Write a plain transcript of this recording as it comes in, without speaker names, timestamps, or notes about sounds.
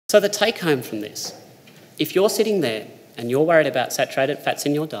So the take home from this, if you're sitting there and you're worried about saturated fats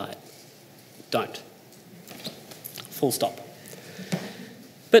in your diet, don't. Full stop.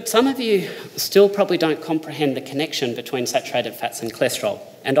 But some of you still probably don't comprehend the connection between saturated fats and cholesterol.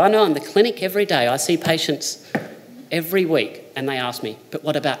 And I know in the clinic every day I see patients every week and they ask me, but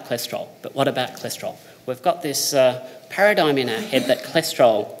what about cholesterol? But what about cholesterol? We've got this paradigm in our head that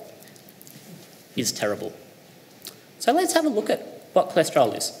cholesterol is terrible. So let's have a look at what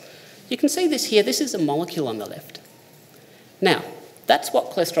cholesterol is. You can see this here. This is a molecule on the left. Now, that's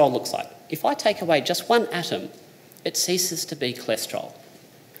what cholesterol looks like. If I take away just one atom, it ceases to be cholesterol.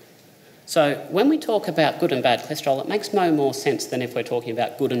 So when we talk about good and bad cholesterol, it makes no more sense than if we're talking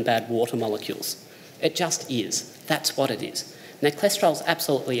about good and bad water molecules. It just is. That's what it is. Now, cholesterol is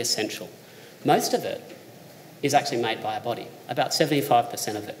absolutely essential. Most of it is actually made by our body, about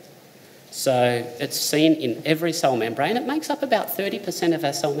 75% of it. So it's seen in every cell membrane. It makes up about 30% of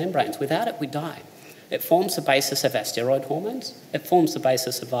our cell membranes. Without it, we die. It forms the basis of our steroid hormones. It forms the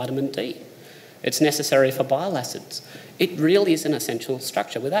basis of vitamin D. It's necessary for bile acids. It really is an essential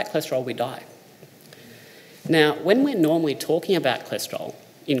structure. Without cholesterol, we die. Now, when we're normally talking about cholesterol,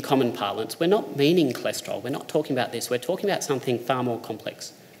 in common parlance, we're not meaning cholesterol. We're not talking about this. We're talking about something far more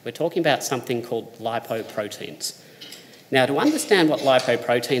complex. We're talking about something called lipoproteins. Now, to understand what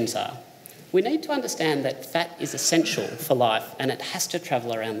lipoproteins are, we need to understand that fat is essential for life and it has to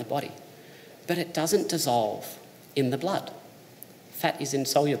travel around the body. But it doesn't dissolve in the blood. Fat is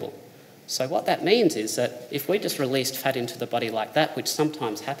insoluble. So what that means is that if we just released fat into the body like that, which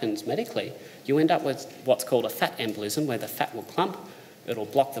sometimes happens medically, you end up with what's called a fat embolism, where the fat will clump, it'll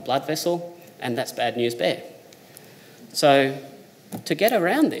block the blood vessel, and that's bad news bear. So to get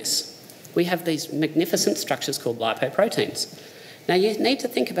around this, we have these magnificent structures called lipoproteins. Now, you need to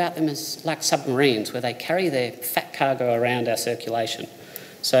think about them as like submarines, where they carry their fat cargo around our circulation.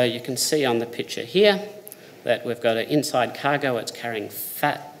 So you can see on the picture here that we've got an inside cargo. It's carrying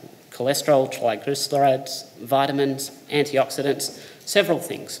fat, cholesterol, triglycerides, vitamins, antioxidants, several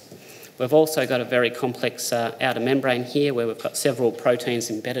things. We've also got a very complex outer membrane here where we've got several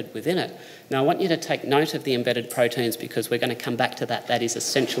proteins embedded within it. Now, I want you to take note of the embedded proteins because we're going to come back to that. That is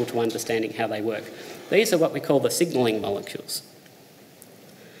essential to understanding how they work. These are what we call the signalling molecules.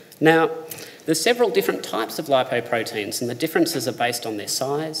 Now, there's several different types of lipoproteins, and the differences are based on their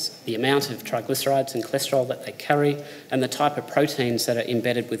size, the amount of triglycerides and cholesterol that they carry, and the type of proteins that are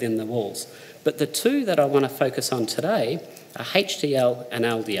embedded within the walls. But the two that I want to focus on today are HDL and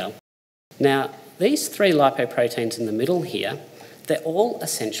LDL. Now, these three lipoproteins in the middle here, they're all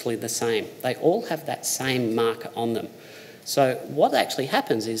essentially the same. They all have that same marker on them. So what actually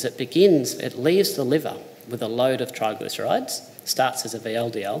happens is it leaves the liver with a load of triglycerides, starts as a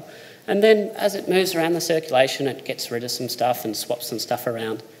VLDL, and then as it moves around the circulation, it gets rid of some stuff and swaps some stuff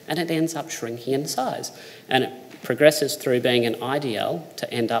around, and it ends up shrinking in size. And it progresses through being an IDL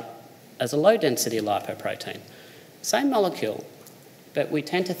to end up as a low-density lipoprotein. Same molecule, but we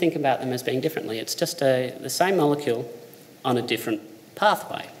tend to think about them as being differently. It's just the same molecule on a different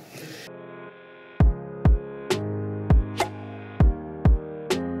pathway.